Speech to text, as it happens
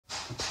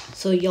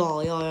So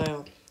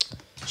y'all,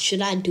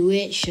 should I do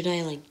it? Should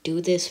I like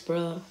do this,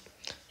 bro?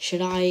 Should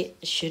I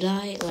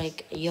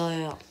like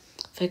y'all?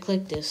 If I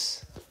click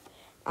this,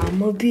 I'm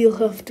gonna be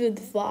left with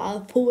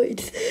 5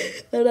 points,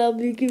 and I'm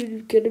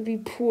gonna be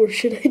poor.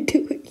 Should I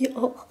do it,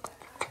 y'all?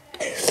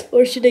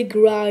 Or should I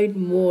grind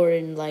more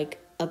in like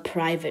a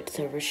private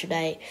server? Should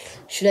I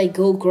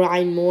go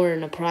grind more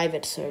in a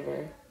private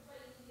server?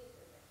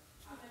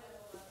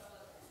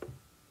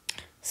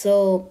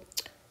 So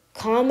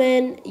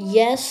comment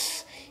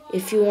yes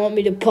if you want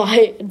me to buy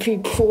it and be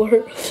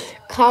poor.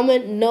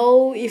 Comment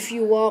no if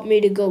you want me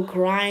to go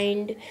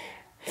grind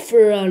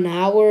for an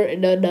hour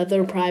in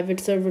another private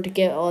server to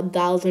get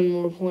 1,000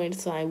 more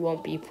points so I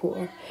won't be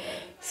poor.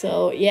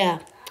 So yeah,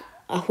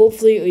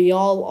 hopefully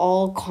y'all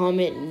all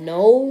comment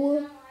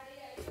no.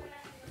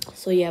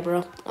 So yeah,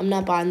 bro, I'm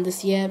not buying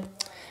this yet,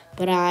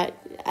 but I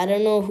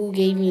don't know who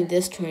gave me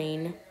this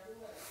train.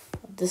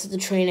 This is the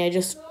train I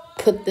just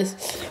put this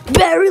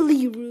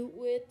barely route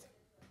with.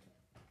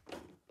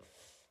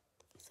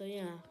 So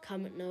yeah,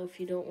 comment no if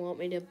you don't want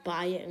me to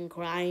buy it and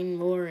grind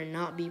more and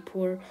not be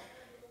poor.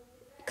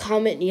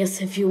 Comment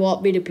yes if you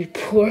want me to be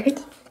poor.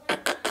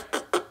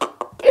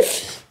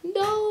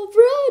 No,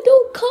 bro,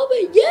 don't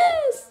comment yes.